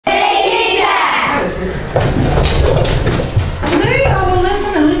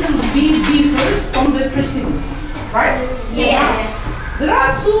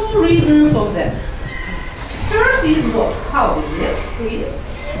two reasons of that. First is what? How do it, please?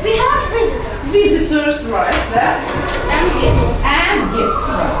 We have visitors. Visitors, right? That. And gifts. And gifts,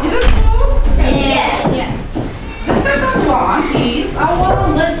 right? Is it so? Yes. Yeah. The second one is our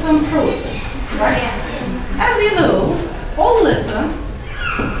lesson process, right? Yes. As you know, all lessons,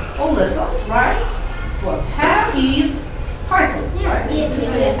 right? What have its title, right? Yes.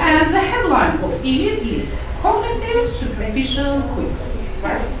 And the headline of it is Cognitive Superficial Quiz,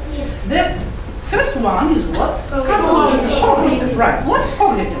 right? Yes. The first one is what? Cognitive, right? What's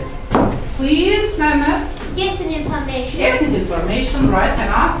cognitive? Please, Mehmet. Getting information. Getting information, right?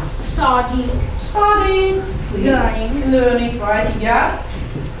 And Studying. studying, please. Learning, right? Yeah.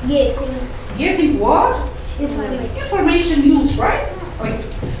 Getting what? Information. Information used, right? Okay.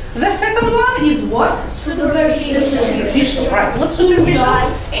 The second one is what? Superficial, right? What's superficial?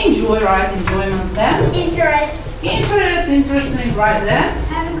 Enjoy, right? Enjoyment. Then interesting, right? Then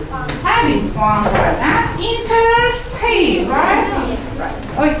having fun, right? And entertain, right? Yes. Right.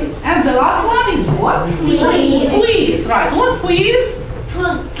 Okay. And the last one is what? Quiz, right? What's quiz?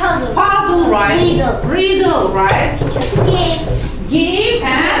 Puzzle. Puzzle, right? Riddle, right? Game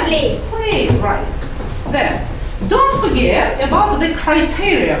and play, right? Then, don't forget about the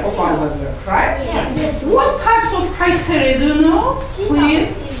criteria of our work, right? Yes. What types of criteria do you know? Please.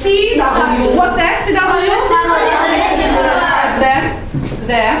 CW. What's that? CW?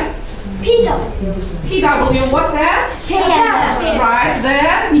 Then PW. What's that? Right.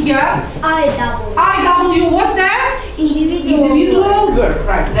 Then you got IW. What's that? Individual work.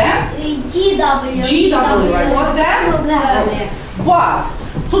 Right. Then GW. Right. What's that? But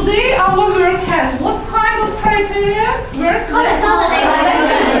today our work has what kind of criteria?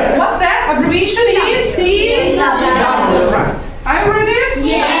 What's that? Abbreviation is CW. Right. Are you ready?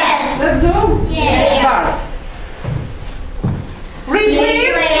 Yes. Let's go. Yes. Start. Read,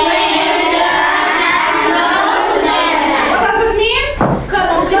 please. What does it mean?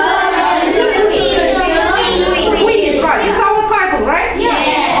 Quiz, right? It's our title, right?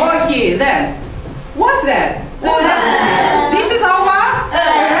 Yes. Okay, then. What's that? This is our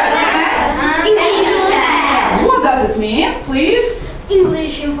what does it mean, please?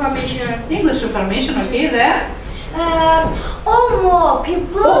 English information. English information, okay, then.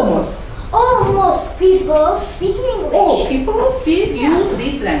 Almost people speak English. All people use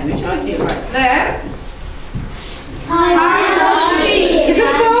this language, okay, right. Then. Is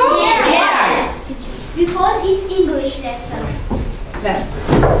it so? Yes. Because it's English lesson. Then.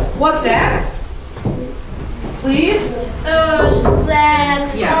 What's that? Please.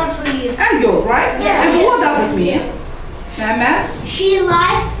 Flags, Yeah. countries. And go, right? Yes. And what does it mean? Mehmet? She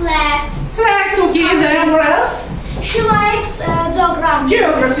likes flags. Flags, okay, then what else? She likes geography.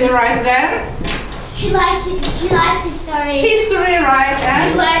 Geography, right, then. She likes history. History, right, She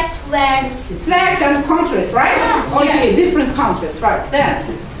and likes flags. flags and countries, right? Yes. Okay, Yes. different countries, right, then.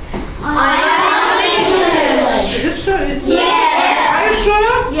 I like English. Is it sure? It's Yes. Are you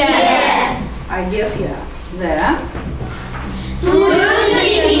sure? Yes. I guess, yeah. Then. Do you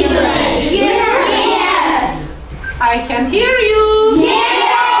speak English? Yes. I can hear you. Yes.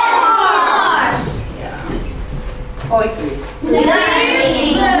 Okay.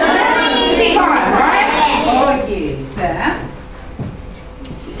 Fine, right? Okay, then.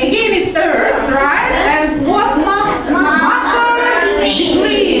 Again, it's Earth, right? And what master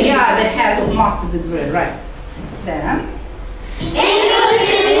degree? Yeah, the head of master degree, right? Then.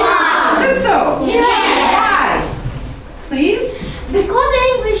 English is fun. Is it so? Yes. Why? Please. Because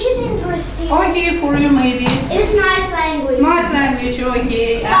English is interesting. Okay, for you maybe. It's nice language. Nice language,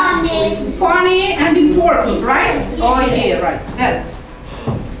 okay. Funny. Funny and important, right? Okay, right. Then.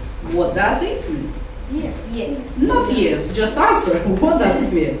 What does it mean? Yes. Not yes, just answer. What does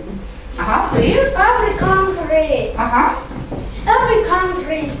it mean? Please. Every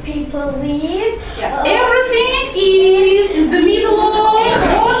country's people live. Yeah. Everything is in the middle of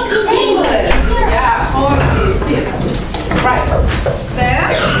English. Yeah, okay, see. Right. Then.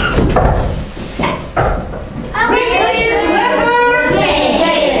 Read please, letter.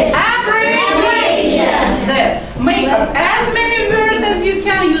 Abbreviation. Then. Make up as many words as you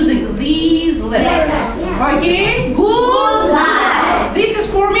can using these letters. Okay, good. This is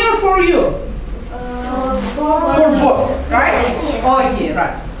for me or for you? For both, right? Okay,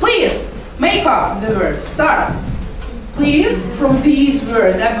 right. Please, make up the words. Start. Please, from these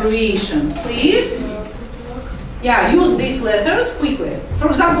words, abbreviation. Please. Yeah, use these letters quickly. For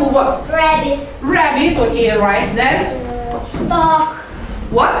example, what? Rabbit. Rabbit, okay, right. Then? Dog.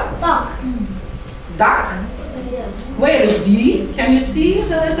 What? Dog. Duck? Where is D? Can you see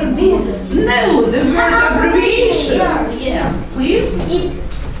the letter D? No, the word abbreviation. Yeah, please. It.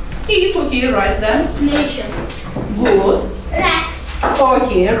 Eat, okay, right then. Nation. Good. Rat.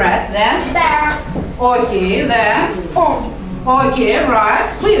 Okay, right then. Bear. Okay, then. Home. Okay,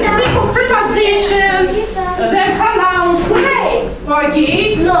 right. Please think of prepositions, then pronouns, please.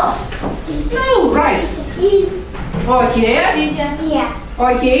 Okay. No. No, right. Eat. Okay. Teacher. Yeah.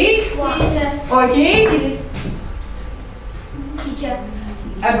 Okay. Teacher. Okay. Teacher.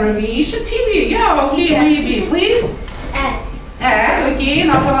 Abbreviation TV. Yeah, okay, Teacher. maybe, please. At. At, okay,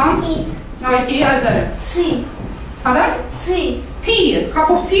 now pardon. Eat. Okay, Azar. Tea. Pardon? Tea. Tea. Cup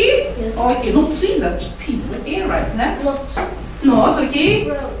of tea? Yes. Okay, not tea, that's tea. Okay, right. Then. Not. Not, okay.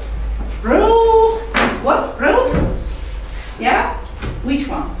 Road. Road. What? Road? Yeah? Which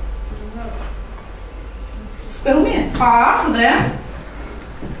one? Spell me. R, then.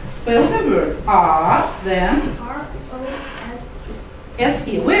 Spell the word. R, then. R-O-S-E.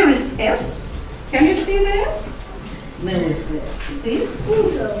 S-E. Where is S? Can you see the S? No, it's there. Please.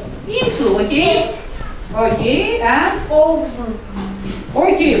 Into, okay? It. Okay, and? Over.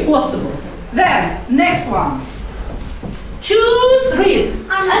 Okay, possible. Then, next one. Choose, read.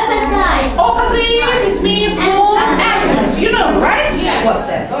 Emphasize. Opposite, it means more antonyms. You know, right? Yes. What's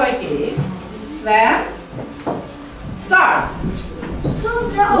that? Okay. Then, start.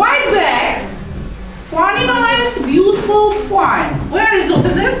 White bag, funny noise, beautiful, fine. Where is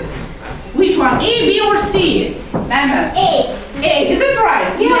opposite? Which one? A, B, or C? Mama. A. A. Is it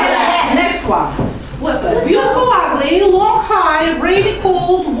right? Yes. Next one. What's that? Beautiful, ugly, long, high, rainy,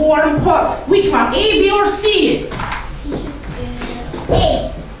 cold, warm, hot. Which one? A, B, or C?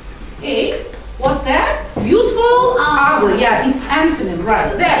 A. A. What's that? Beautiful, ugly. Yeah, it's antonym,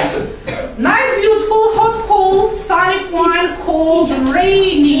 right there. Nice, beautiful, hot, cold, sunny, fine, cold,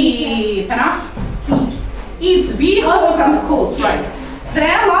 rainy. It's B, hot and cold, right?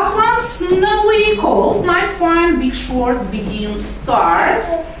 Then last one, snowy, cold, nice, fine, big, short, begin, start.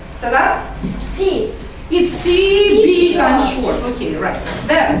 So that? C. It's C, big and short. Okay, right.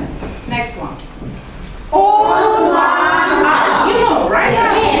 Then, next one. Old one, you know, right?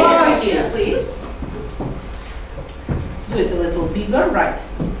 Yes. Okay, please. Do it a little bigger, right?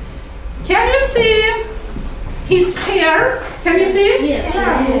 Can you see his hair? Can you see? Yes.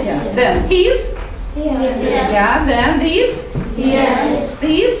 Yeah. Then his? Yes. Yeah. Then these? Yes.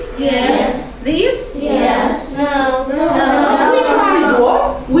 These? Yes. These? Yes. No. Which one is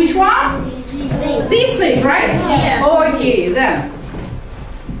what? Which one? This thing, right? Yes. Okay, then.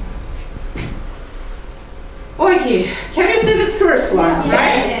 Okay, can you see the first one, right?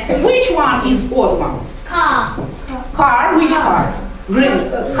 Yes. Which one is odd one? Car. Car, which car? Green,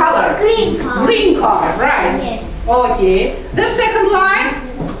 color. Green car. Green car, right? Yes. Okay, the second line,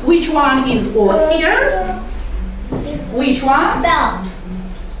 which one is odd here? Which one? Belt.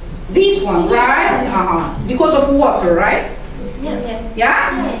 This one, right? Because of water, right? Yes.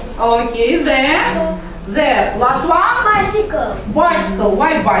 Yeah? Yes. Okay, then the last one, Bicycle. bicycle.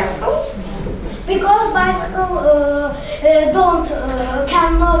 Why bicycle? Because bicycle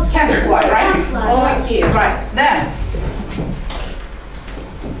cannot Can fly, right? Can fly. Okay, right. Then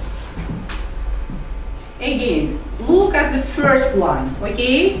again, look at the first line.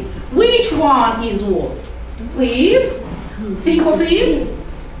 Okay, which one is what? Please think of it.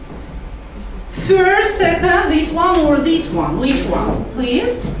 First, second, this one or this one? Which one?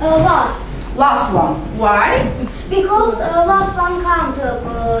 Please. Last. Last one. Why? Because last one can't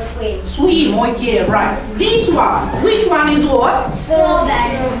swim. Swim. Okay, right. This one. Which one is what?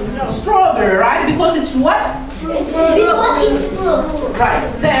 Strawberry. Strawberry, right? Because it's what? Because it's fruit. Right.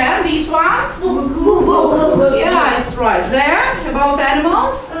 Then this one? Boo. Yeah, it's right. Then about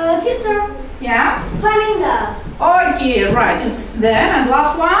animals? Teacher. Yeah. Flamingo. Okay, right. It's then and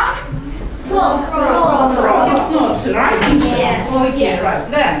last one? Frog. Frog. It's not right. It's Yeah. okay,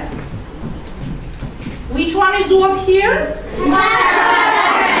 right. Then which one is what here?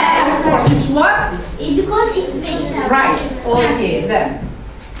 Of course, it's what? Because it's vegetable. Right. Okay, then.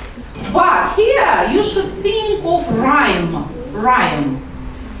 But here you should think of rhyme. Rhyme.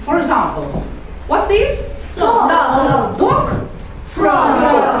 For example, what's this? Dog. Dog?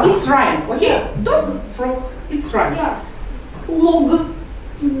 Frog. It's rhyme. Okay? Dog, frog. It's rhyme. Yeah. Log,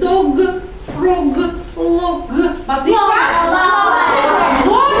 dog, frog, log. But this one? This one is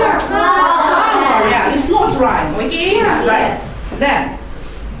what? Flower. Yeah, it's not rhyme. Okay? Right. Then.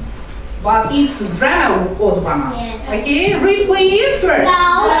 But it's grammar odd one. Yes. Okay? Read please first.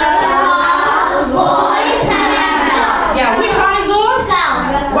 Cow. Boy. Yeah, which one is odd?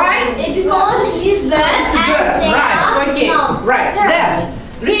 Cow. Why? Because it is bird. It's a bird. Right. Okay. Right. Then.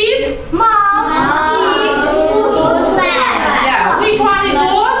 Read. Mouse. Yeah, which one is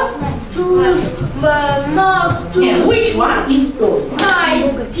odd? Nose. Yeah, which one is odd?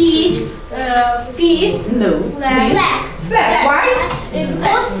 Nice. Teeth. Fleet. No. Flag. Flag. Why?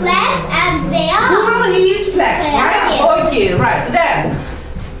 Because flags and they are. Plural is flags, right? Yes. Okay, right. Then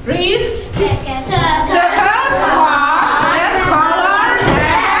read. Circles, square, and color, and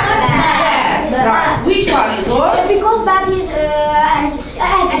bad. Right. Which one is all? Because bad is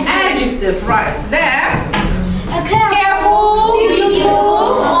Adjective, right. Then careful, careful,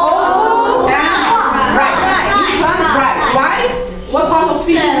 beautiful, awful, and right. Which one? Right. Why? What part of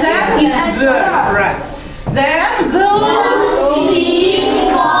speech is that? It's verb, right. Then go, see,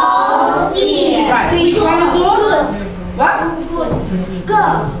 go, eat. Right. Which one is all? What? Go.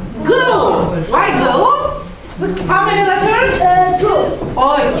 Go. Why go? How many letters? 2.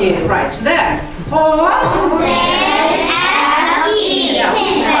 Okay, right. Then on.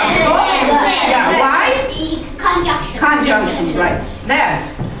 Yeah, why? Conjunction, right. Then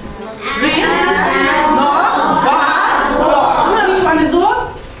read. Not, but, or. Which one is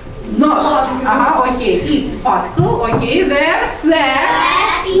all? Not. Okay. It's particle. Okay. Then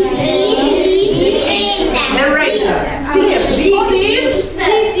flag. Eraser. Because it's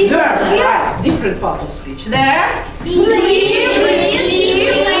verb, right? Different part of speech. Then leave,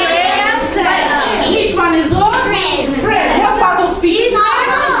 receive, and search. Which one is all? Friend. What part of speech is that?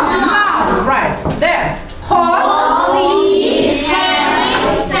 Noun. Right. Then hot.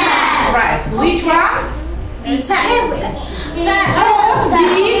 Right. Which one? Hot,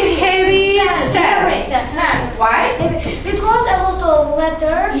 big, heavy, sad. Why? Because a lot of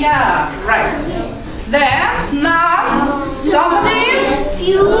letters. Yeah, right. Then noun, something,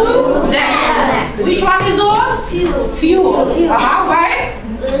 Few. then. Which one is all? Few. Why?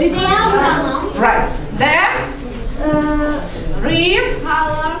 They are pronouns. Right. Then read.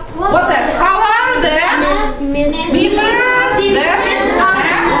 Color. What's that? Color, then meter, then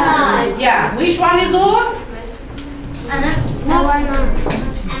and. Yeah. Which one is all? Right.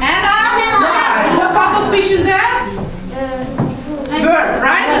 What part of speech is that? Verb,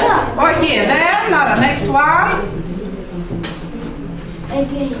 right? Okay. Then next one.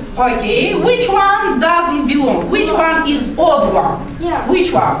 Okay. Which one doesn't belong? Which one is odd one? Yeah.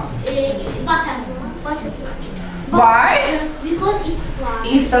 Which one? Butterfly. Why? Because it's fly.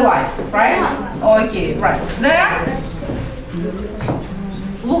 It's alive, right? Okay, right. Then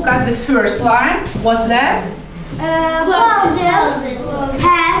look at the first line. What's that? Clothes.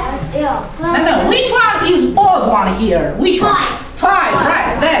 Hat. Yeah. No. Which one is odd one here? Which one? Tie,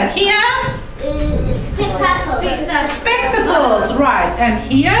 right. Then here. Spectacles. Spectacles, right. And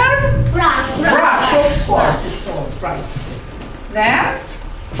here. Brush. Of course, it's odd, right. Then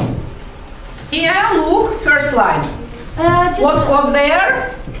here, look, first line. What's odd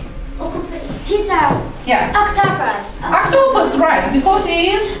there? Teacher. Yeah. Octopus. Octopus, right. Because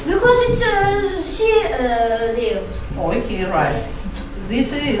it's. Because it's sea lives. Okay, right.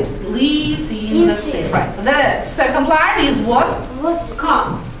 This is lives in the sea, right. The second line is what? What's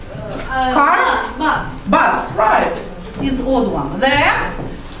car? Car? Bus, right. It's odd one. Then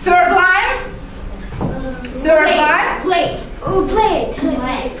third line. Plate.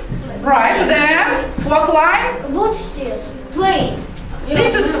 Right. Then fourth line. What's this? Plane.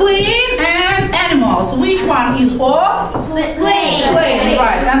 This is plane and animals. Which one is odd? Plane. Plane,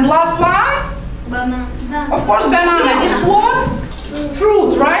 right. And last one? Banana. Of course, banana. It's what?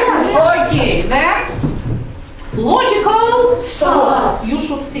 Fruit, right? Okay. Then logical thought. You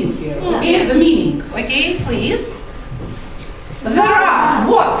should think here. Okay, the meaning. Okay, please. There are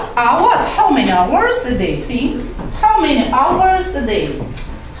what? Hours? How many hours a day? Think. How many hours a day?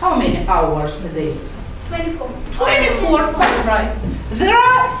 How many hours a day? 24. 24, quite right. There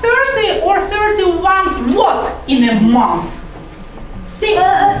are 30 or 31 what in a month?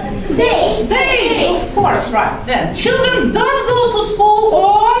 Days. Days, of course, right. Then children don't go to school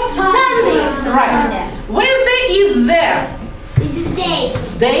on Sunday. Right. Wednesday is there. It's day.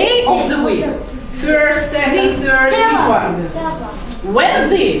 Day of the week. First, second, third, which one?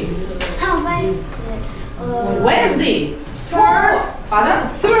 Wednesday. Wednesday.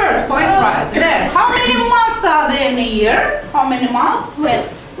 Third, quite right. Then, how many months are there in a year? How many months?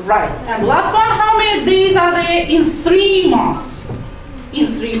 12. Right. And last one, how many days are there in 3 months? In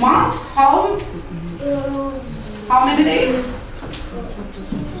 3 months, how many days?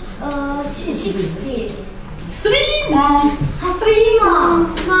 60. 3 months. 3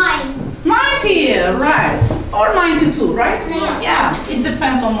 months. 9. 90, right. Or 92, right? Yes. Yeah, it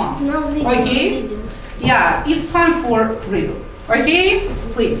depends on month. No, we Okay? do. Yeah, it's time for riddle. Okay?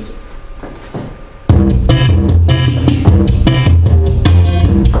 Please.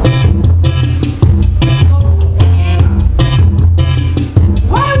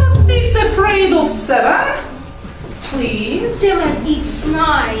 Why was 6 afraid of 7? Please. 7, it's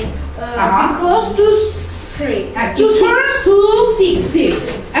 9. Uh-huh. Because 2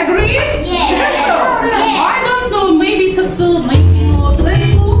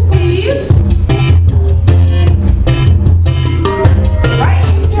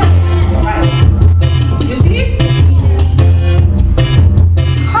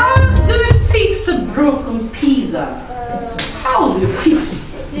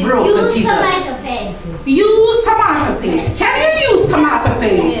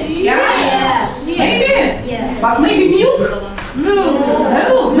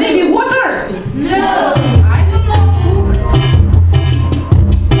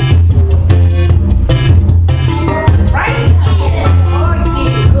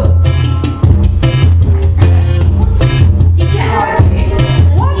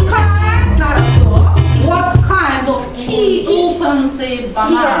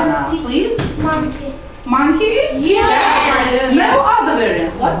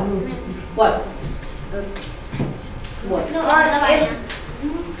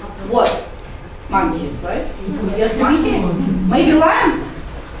 What? Monkey, right? Yes, monkey. Maybe lion?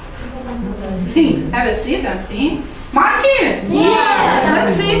 Think. Have a seat and think. Monkey? Yes.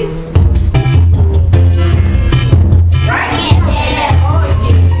 Let's see. Right? Yes.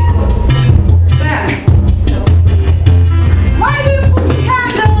 Okay. Then, why do you put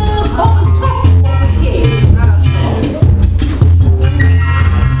candles on top of the cake?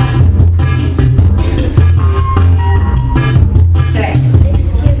 Thanks.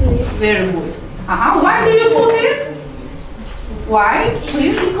 Excuse me. Very good. Why do you put it? Why?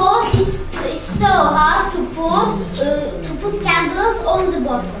 Please. Because it's so hard to put candles on the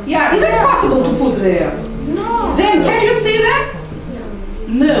bottom. Yeah, is it possible to put there? No. Then can you see that?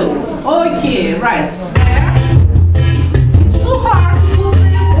 No. Okay, right. There. It's too hard to put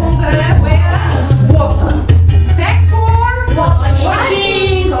them on the bottom. Thanks for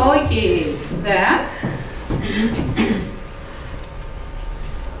watching. Okay. Then.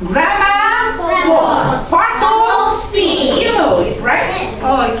 Grammar, parts of speech. You know it, right?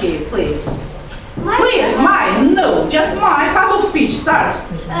 Okay, please. Please, mine. No, just my part of speech. Start.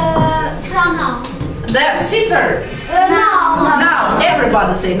 Pronoun. Then, sister. Noun. Now,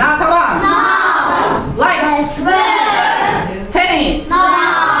 everybody say Natavan. Noun. Likes. Verb. Tennis.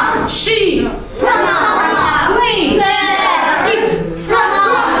 Noun. She. Pronoun. Plays. Verb. It.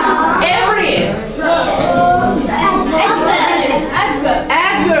 Pronoun. Every.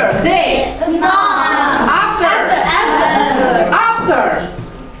 Adverb. They. Noun. After.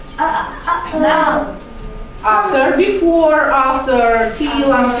 Noun. After. Before. After.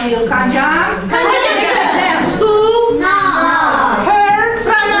 Till. Until. Kanjan. Conjunction. Then school. Noun. Her.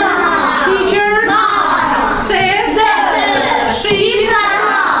 Pronoun. Teacher. Noun. Says. She.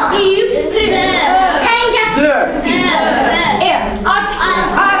 Pronoun. Is. Verb. And.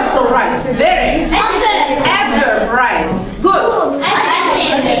 Article. Right. Very. Adverb. Right. Good.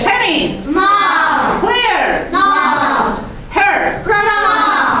 Tennis. Noun. Player. Noun. Her.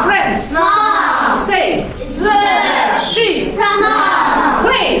 Pronoun. Friends. Noun. Say. Verb. She. Pronoun.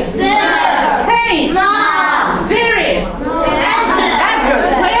 Plays. Verb. Tennis. Noun. Very.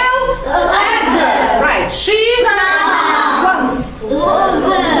 Adverb. Well. Adverb. Right. She. Pronoun. Once. Verb.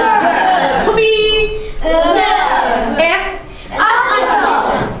 To be. Verb. Article.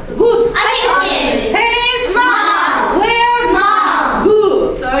 Good. Adjective. Tennis. Noun. Player. Noun.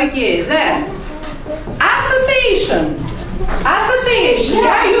 Good. Okay. Then. Association. Association.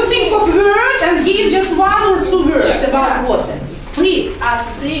 Yeah, you think of words and give just one or two words about what that is. Please,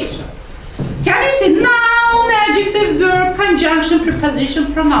 association. Can you say noun, adjective, verb, conjunction,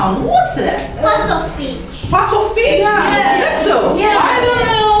 preposition, pronoun? What's that? Parts of speech. Parts of speech? Yeah. Is that so? Yeah. I don't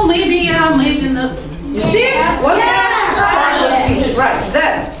know. Maybe yeah, maybe not. You see? What Yeah. parts of speech? Right.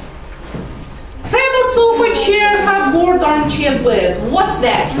 Then. Table, sofa, chair, cupboard, armchair, bed. What's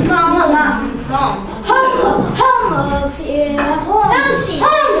that?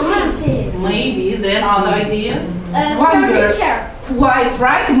 Maybe. Then other idea. One word. Quite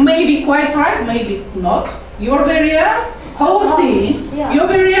right. Maybe quite right. Maybe not. Your very young. Whole things. Yeah. Your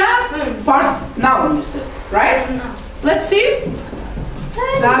very young. Part. Noun. You said. Right. Let's see.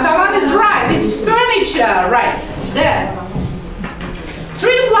 The other one is right. It's furniture. Right. There.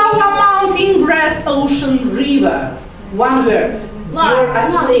 Tree, flower, mountain, grass, ocean, river. One word. Your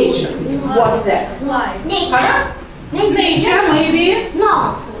association. What's that? Nature. Huh? Nature, maybe.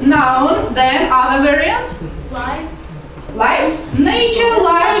 No. Noun. Then other variant. Life. Life. Nature,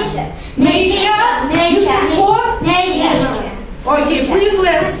 life. Nature. You said what? Nature. Okay, please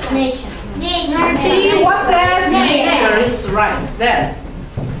let's Nature. see what's that. Nature. It's right. There.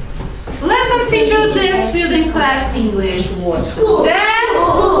 Lesson feature this student class English was School. Then.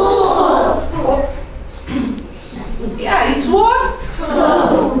 School. Yeah, it's what?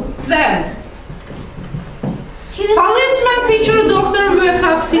 School. Then. Policeman, teacher, doctor, work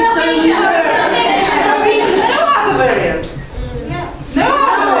officer, nurse. No other variant. No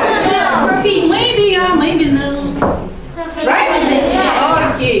other variant. Maybe yeah, maybe no. Right?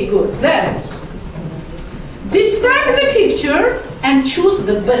 Okay, good. Then. Describe the picture and choose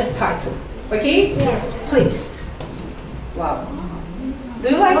the best title. Okay? Please. Wow. Do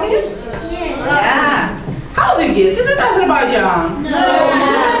you like it? Yeah. How do you guess? Is it Azerbaijan? No. Is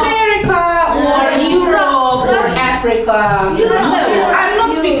it America or Europe or Africa? No, I'm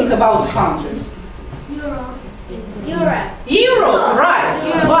not speaking about countries. Europe, right.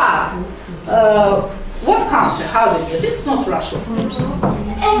 But what country? How do you guess? It's not Russia, of course.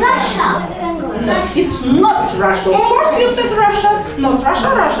 Russia. No, it's not Russia. Of course you said Russia. Not Russia,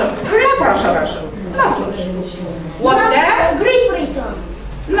 Russia. Not Russia, Russia. Not Russia. What's that? Great Britain.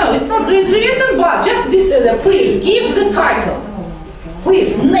 No, it's not Great Britain, but just this, please, give the title.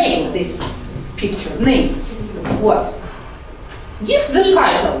 Please, name. this picture? Name. What? Give the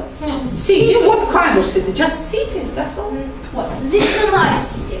title. City. What kind of city? Just city. That's all. What? This is a nice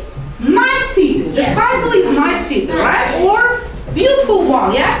city. Nice city. The Yes. title is nice city, right? Or beautiful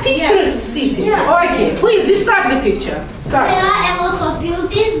one. Yeah. Picturesque city. Yeah. Okay. Please describe the picture. There Start. are a lot of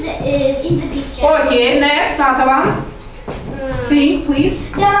buildings in the picture. Okay. Next, another one. Think, please.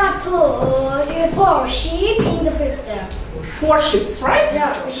 There are four sheep in the picture. 4 ships, right?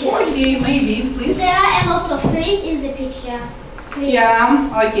 Yeah. Okay. Maybe, please. There are a lot of trees in the picture. Trees.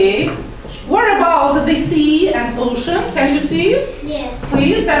 Yeah. Okay. What about the sea and ocean? Can you see? Yes.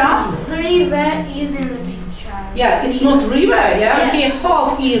 Please, Bernard. The river is in the picture. Yeah, it's not river, yeah? Yeah. Okay,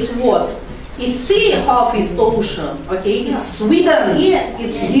 half is what? It's sea, half is ocean, okay? It's Sweden. Yes.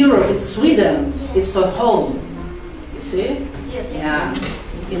 It's Yes. Europe, it's Sweden. It's the home. You see? Yes. Yeah.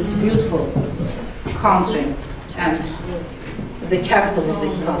 It's beautiful country and the capital of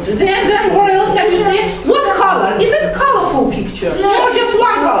this country. Then what else can you see? What color? Is it colorful picture? Yes. Or just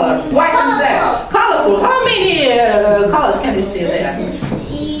one color? White and black. Colorful. How many colors can you see there?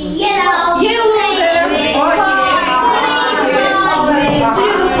 Yellow. Yellow there.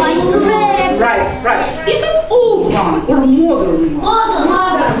 Right. Is it old one or modern one?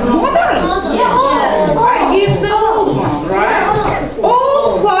 Modern? Yeah. I guess the old one, right?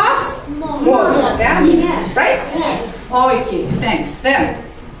 Old plus modern. Yeah, mixed, right? Yes. Okay, thanks. Then,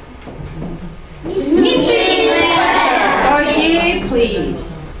 Missing letters. okay,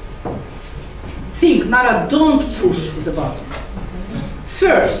 please. Think, Nara, don't push the button.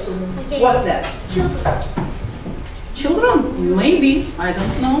 First, Okay. what's that? Children. Children? Maybe. I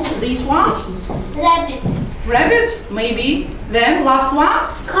don't know. This one? Rabbit. Rabbit? Maybe. Then, last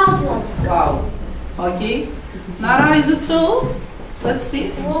one? Castle. Wow. Okay. Nara, is it so? Let's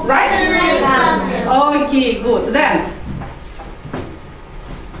see. Right? Castle. Okay, good. Then,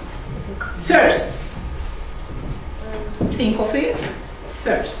 first, think of it.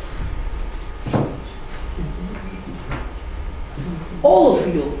 First. All of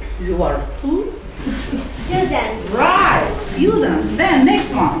you, you are who? Student. Right, student. Then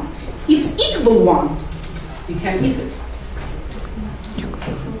next one. It's eatable one. You can eat it.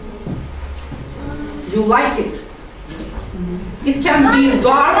 You like it. It can be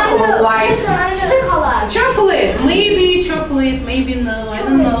dark or light. Chocolate. Chocolate. Maybe chocolate, maybe no. I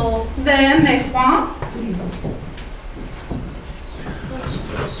don't know. Then next one.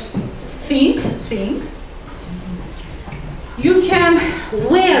 Think. You can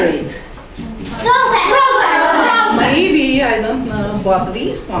wear it. Trousers. Maybe, I don't know, but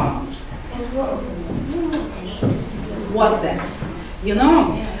this one. What's that? You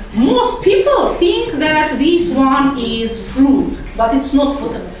know, most people think that this one is fruit, but it's not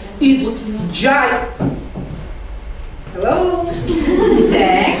fruit. It's giant. Hello?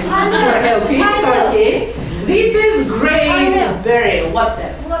 Thanks for helping. Okay. This is great berry. What's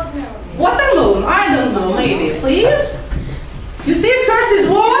that? Watermelon. I don't know. Maybe. Please. You see, first is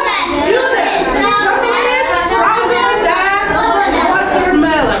what? Student. Chocolate, trousers, and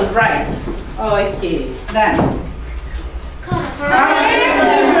watermelon. Right. Okay. Then.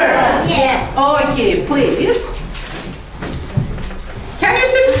 Yes. Okay, please. Can you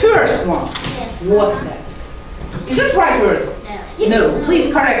see first one? Yes. What's that? Is it right word? No.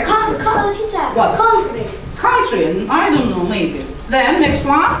 Please correct. What? Country. Country. I don't know. Maybe. Then next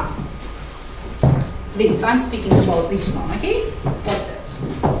one. This. I'm speaking about this one. Okay. What's that?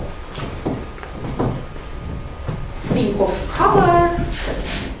 Think of color.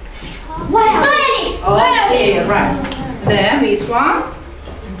 Violet. Okay. Right. Then this one.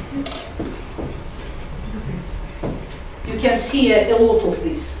 You can see a lot of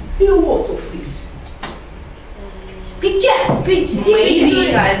this. A lot of this. Picture.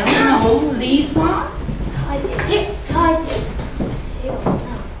 Maybe, I don't know. This one. Title.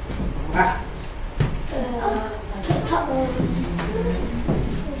 Ah,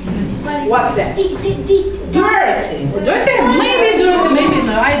 what's that? Dirty. Dirty? Maybe dirty, maybe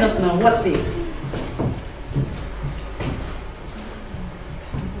no. I don't know. What's this?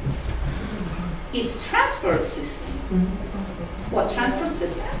 It's transport system. What transport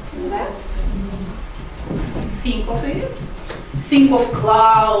system? Think of it. Think of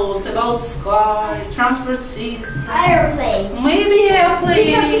clouds, about sky, transport system. Airplane. Maybe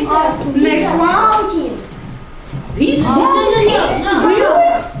airplane. Next one. Mountain. This No.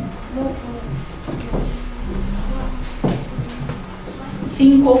 Really?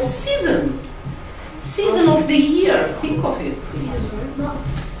 Think of season. Season of the year. Think of it, please.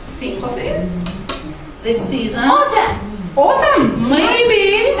 Think of it. The season. Autumn. Autumn,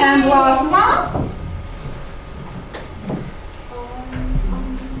 maybe. And last one.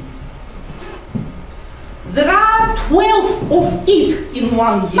 There are 12 of it in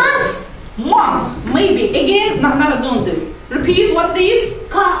 1 year. Month. Maybe. Again, no, don't do it. Repeat, what's this?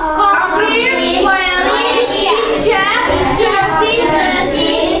 Country.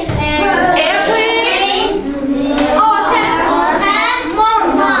 Airplane.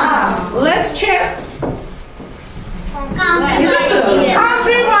 Let's check. Is it so?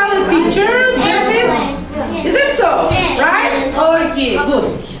 Country, violet picture. Is it so? Right? Okay,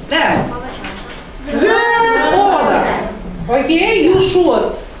 good. Then, word order. Okay, you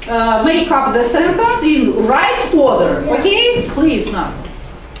should make up the sentence in right order. Okay? Please now.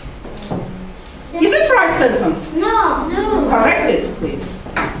 Is it right sentence? No. Correct it, please.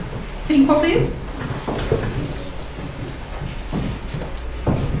 Think of it.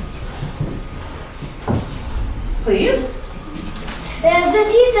 Please. The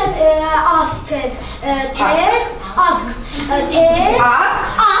teacher asked test.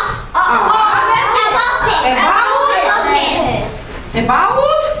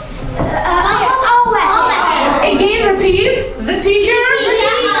 About? Again, repeat. The teacher.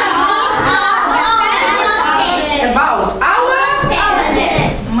 About our.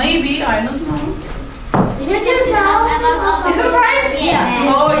 Maybe, I don't know. Is it right?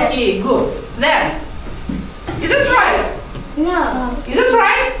 Yeah. Okay, good. Then, is it right? No. Is it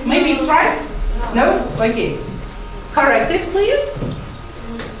right? Maybe it's right? No? Okay. Correct it, please.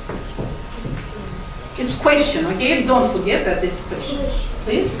 It's question, okay? Don't forget that this is question.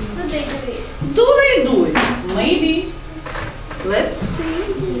 Please. Do they do it? Do they do it? Maybe. Let's see.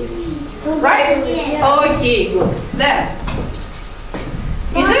 Right? Okay, good. Then.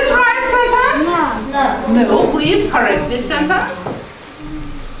 Is it right sentence? No. No, please correct this sentence.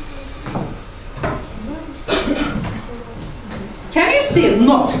 Can you see it?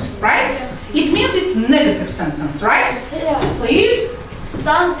 Not, right? It means it's negative sentence, right? Yeah. Please.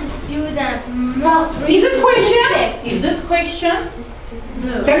 Does the student not read? Is it question? Is it question?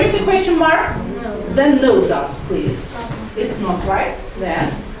 No. Can you see question mark? No. Then no does, please. It's not right. Then.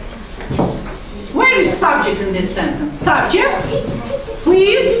 Where is subject in this sentence? Subject?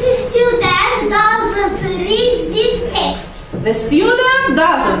 Please. The student doesn't read this text. The student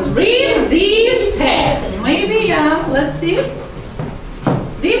doesn't read this text. Maybe, yeah. Let's see.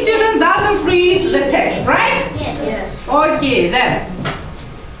 The student doesn't read the text, right? Yes. Okay, then.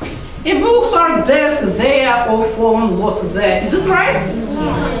 Books are desk there or phone lot there. Is it right?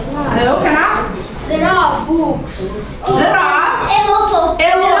 No, can I? There are books. There are A lot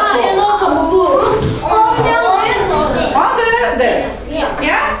of books. on the desk.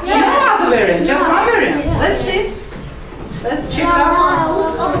 Yeah. No other variant, just one variant. Let's see. Let's check that.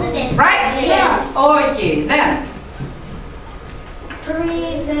 Books on the desk. Right? Yes. Okay, then.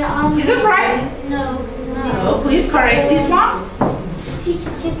 Is it right? No. No, please correct this one.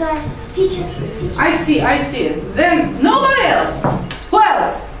 Teacher. I see. Then nobody else. Who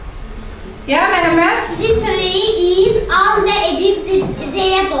else? Yeah, Mehmet? The tree is on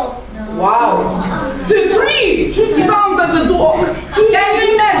the door. Wow. The tree is under the door. Can you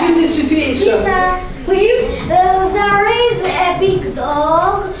imagine this situation? Teacher. Please? There is a big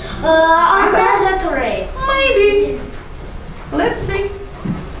dog under the tree. Maybe. Let's see.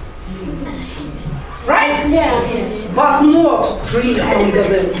 Right? Yeah. But not tree under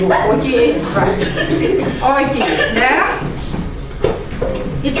the door. Okay? Right. Okay. Yeah?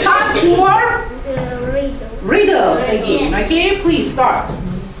 It's time for riddles again. Okay? Please start.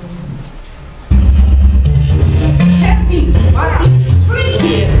 10 things, but it's 3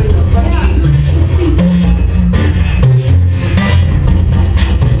 riddles. Okay? You should think.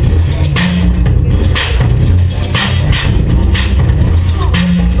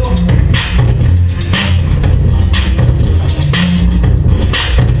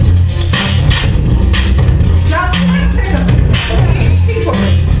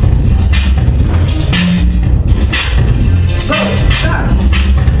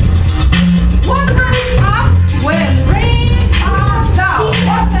 What goes up when rain comes down?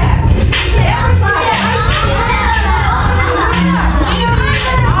 What's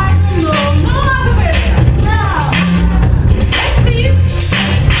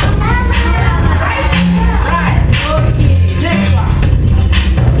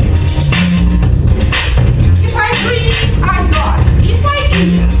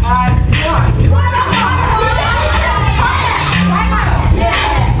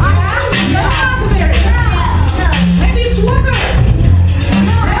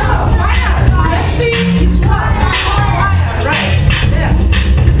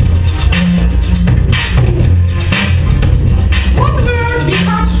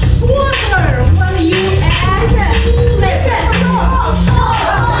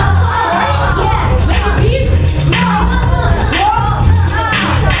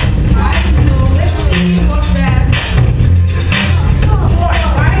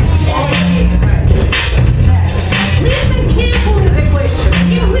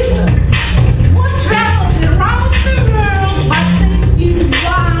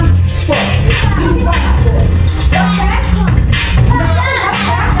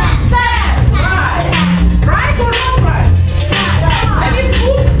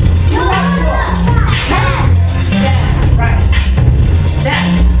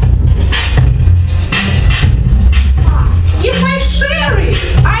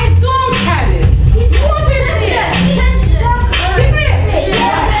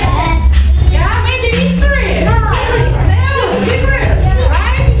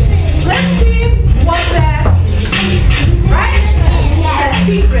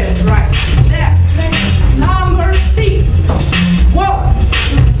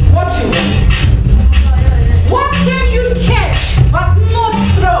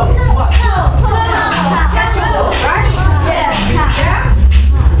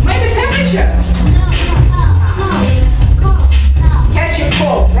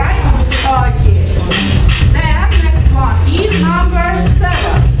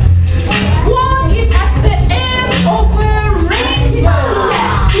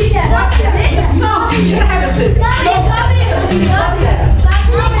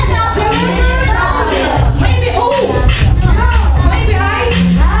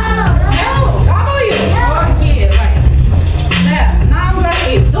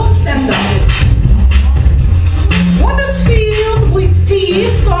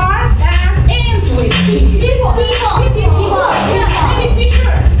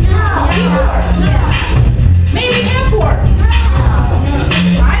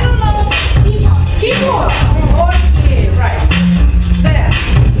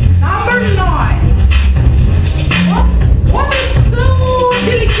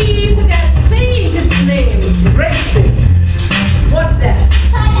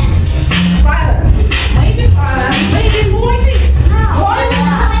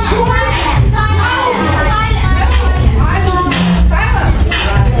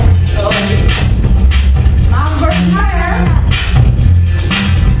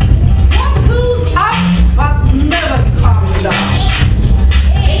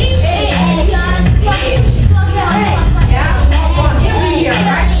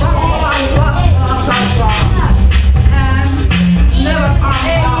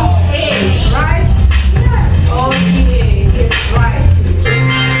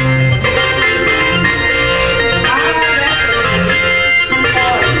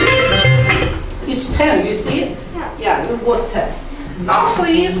Now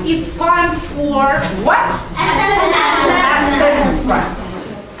please, it's time for what? Assessment. Right.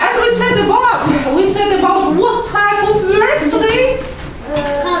 As we said about what type of work today?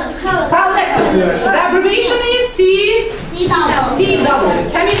 Collective work. The abbreviation is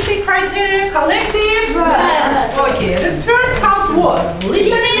CW. Can you see criteria? Collective? Okay. The first comes what?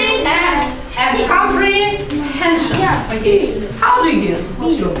 Listening and comprehension. Okay. How do you guess?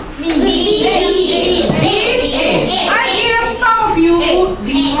 What's your name? I guess some of you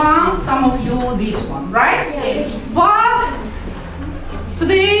this one, some of you this one, right? Yes. But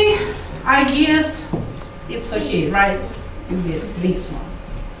today, I guess it's okay, right? You guess this one.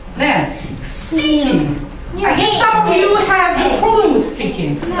 Then, speaking. I guess some of you have a problem with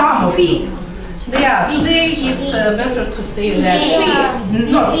speaking. Some of you. Yeah, today it's better to say that it's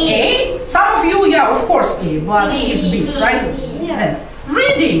not A. Some of you, yeah, of course A, but it's B, right? Then,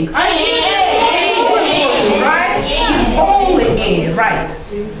 reading. I guess it's A, right? It's only A, right?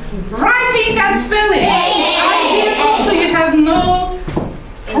 Writing and spelling. I guess also you have no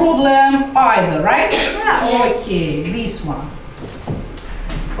problem either, right? Okay, this one.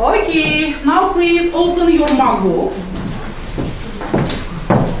 Okay, now please open your mark books.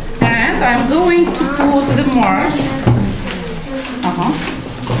 And I'm going to put the marks.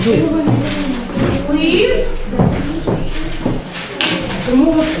 Good. Please, the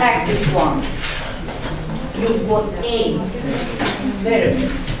most active one. You've got A. Very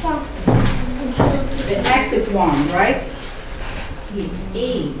good. The active one, right? It's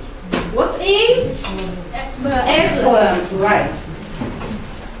A. What's A? Excellent, right.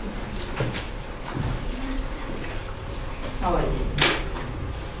 How are you?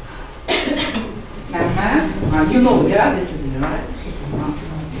 Mama? You know, yeah? This is you, right?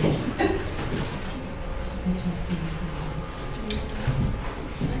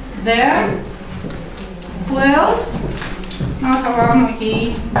 There. Who else?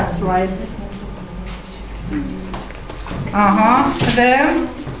 Okay, that's right. Then,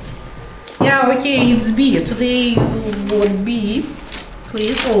 yeah, okay, it's B. Today would be,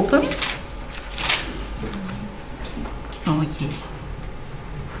 please open. Okay.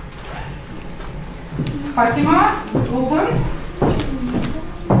 Fatima, open.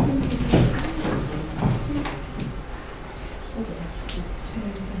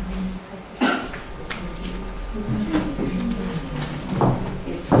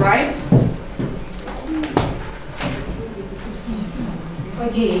 It's right.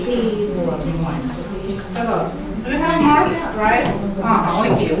 Okay, do you have mark? Right?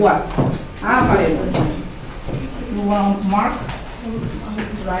 Okay, what? Fine. You want mark?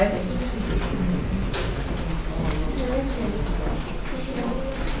 Right?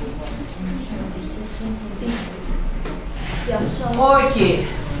 Okay.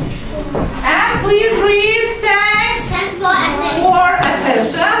 And please read thanks for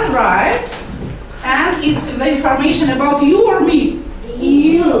attention, right? And it's the information about you or me?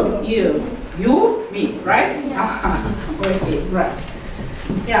 You, me, right? Okay, right.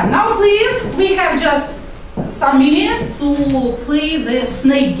 Yeah, now please, we have just some minutes to play the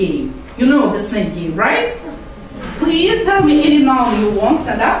snake game. You know the snake game, right? Please tell me any noun you want.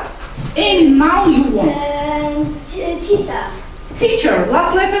 Stand up. Any noun you want. Teacher. Teacher.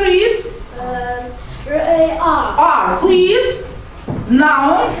 Last letter is? R. R. Please.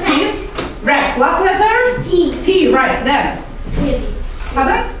 Noun. Please. Rat. Last letter? T. T. Right. Then. Teddy.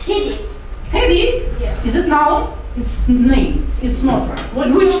 Pardon? Teddy. Teddy? Yeah. Is it noun? It's name. It's not right.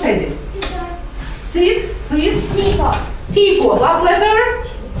 Which Teddy? Teacher. Sit, please. Teapot. Teapot. Last letter?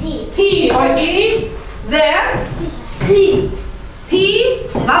 T. T. Okay. Then? T. T.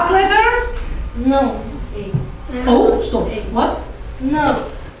 Last letter? No. Oh, stop. What? No.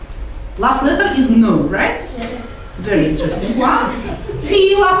 Last letter is no, right? Yes. Very interesting one.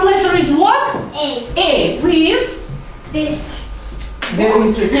 T. Last letter is what? A. A. Please. This. Very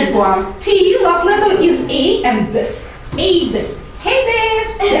interesting one. T. Last letter is A and this. A this. Hey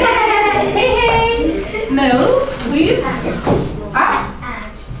this. This. Hey hey. No. Please. Ah.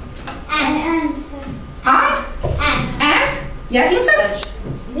 And. Ant. Yeah. Insect.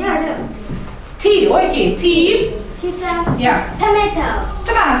 There. T. Okay. T. Teacher. Yeah. Tomato.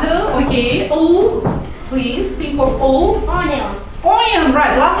 Tomato. Okay. O. Please think of O. Onion. Onion.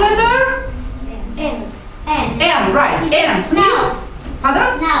 Right. Last letter. N. M. Right. M. Please. Nose.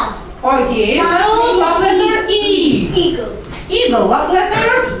 Pardon? Nose. Okay. Nose. Last letter E. Eagle. Eagle. Last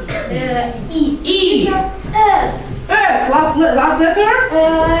letter. E. E. Earth. Earth. Last letter.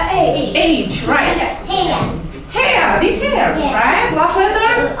 H. H. Right. Hair. Hair. This hair. Yes. Right. Last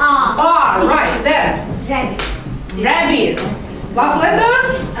letter. R. R. Right. Then. Rabbit. Rabbit. Last letter.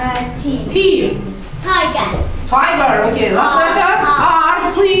 T. T. Tiger. Tiger. Okay. Last letter.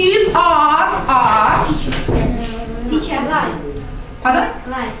 please. R. Teacher, right. Pardon?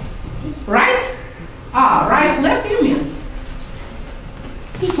 Right. Right? Right, left, you mean?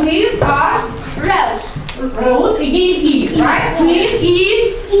 Please, Rose. Rose, again, E, right? Please, E.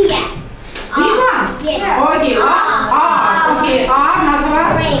 Yeah. This one? Yes. Okay, last, Okay, not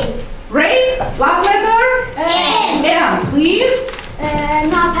one. Rain. Rain, last letter? M. M, please.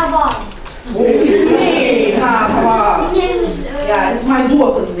 Not a ball. Oh, it's name, not one. Names. Yeah, it's my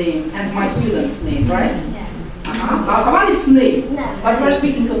daughter's name and my student's name, right? Come on, it's name. No. But we're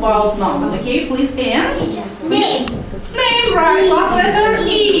speaking about noun, okay? Please, N. Teacher. Name. Name, right? Last letter?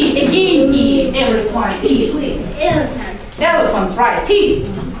 E. Again, E. Every time. E, please. Elephant. Elephant, right? T.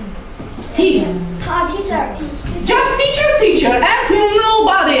 T. Teacher. Just teacher, and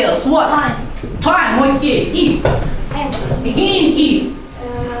nobody else. What? Time, okay. E. Again, E.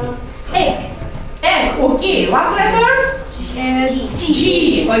 Egg. Egg, okay. Last letter?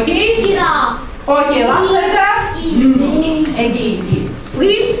 G, okay? Giraffe. Okay, last letter? E. Again, E.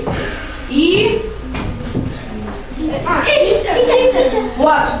 Please? E. Teacher.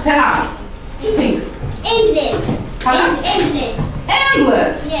 What? Stand out. Think. Endless. Pardon? Endless.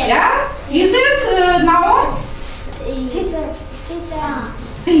 Endless. Yes. Yeah? Is it noun? Teacher.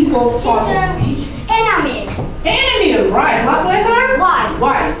 Think of part of Teacher. speech. Enemy. Enemy, right. Last letter? Y.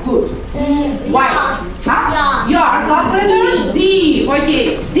 Y, good. Y. Huh? Yard. Yard. Last letter? D. Okay.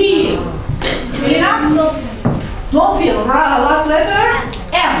 D. Clean up? Dolphin. Last letter?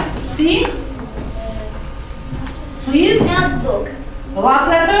 M. Think. Please. Notebook. The last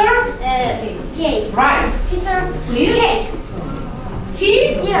letter? K. Right. Teacher. Please. K.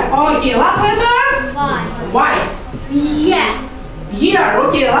 Key? Yeah. Okay. Last letter? Y. Y. Yeah. Year.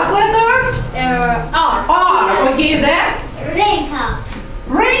 Okay. Last letter? R. R. Okay. Then? Raincoat.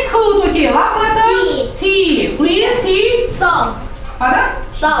 Raincoat. Okay. Last letter? T. Please. T. Dog. Pardon?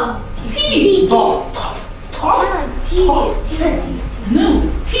 Dog. T. Dog. Top. No.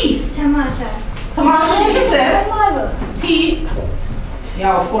 T. Tomato. Tomato. She said. T.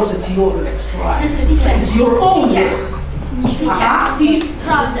 Yeah, of course it's your word. Right. It's your own word. T.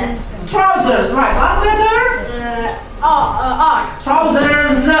 Trousers. Trousers. Right. Last letter? R.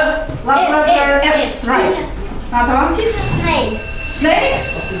 Trousers. Last letter? S. Right. Another one? Snake. Snake?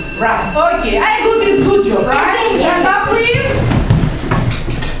 Right. Okay. It's good job, right? Stand up, please.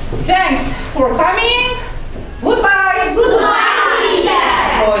 Thanks for coming. Goodbye. Goodbye, teacher.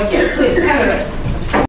 Okay.